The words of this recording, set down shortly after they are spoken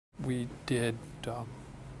we did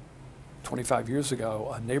 25 years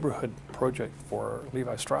ago a neighborhood project for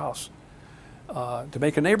Levi Strauss to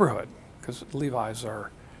make a neighborhood, because Levi's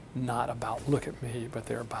are not about look at me, but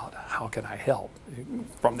they're about how can I help,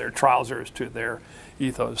 from their trousers to their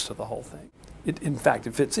ethos to the whole thing. In fact,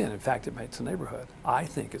 it fits in. In fact, it makes a neighborhood. I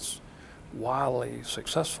think it's wildly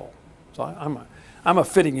successful. So I'm a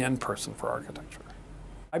fitting in person for architecture.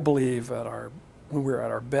 I believe that when we're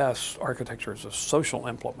at our best, architecture is a social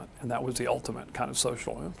implement, and that was the ultimate kind of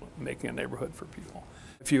social implement, making a neighborhood for people.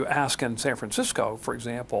 If you ask in San Francisco, for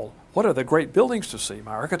example, what are the great buildings to see?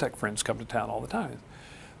 My architect friends come to town all the time.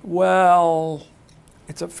 Well,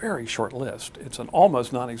 it's a very short list. It's an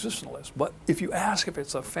almost non-existent list. But if you ask if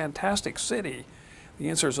it's a fantastic city, the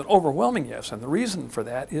answer is an overwhelming yes. And the reason for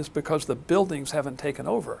that is because the buildings haven't taken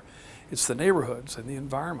over. It's the neighborhoods and the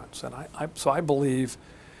environments. And so I believe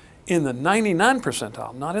in the 99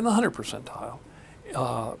 percentile, not in the 100 percentile,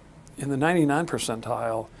 in the 99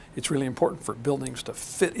 percentile, it's really important for buildings to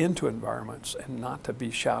fit into environments and not to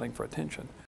be shouting for attention.